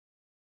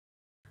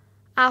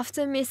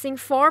After missing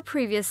 4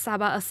 previous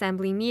Sabah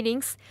Assembly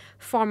meetings,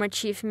 former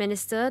Chief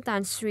Minister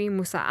Tan Sri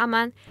Musa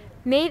Aman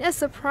made a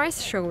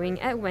surprise showing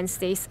at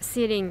Wednesday's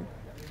sitting.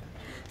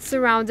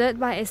 Surrounded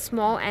by a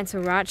small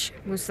entourage,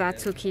 Musa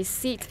took his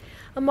seat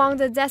among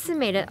the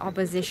decimated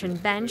opposition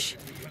bench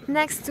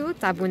next to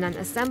Tabunan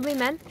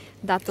Assemblyman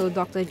Dato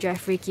Dr.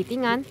 Jeffrey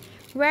Kitingan,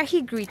 where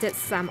he greeted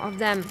some of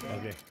them.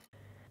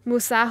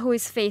 Musa, who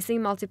is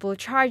facing multiple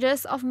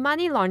charges of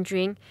money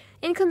laundering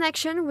in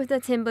connection with the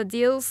timber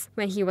deals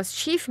when he was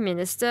chief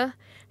minister,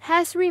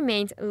 has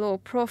remained low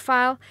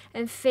profile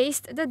and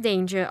faced the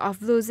danger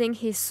of losing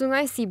his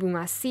Sungai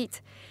Sibuga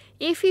seat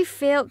if he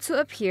failed to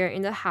appear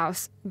in the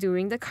House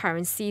during the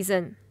current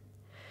season.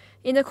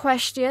 In the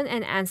question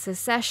and answer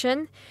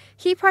session,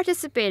 he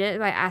participated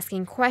by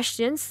asking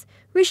questions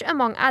which,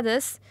 among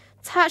others,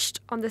 touched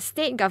on the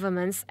state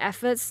government's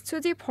efforts to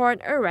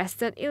deport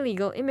arrested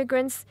illegal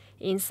immigrants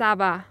in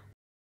Sabah.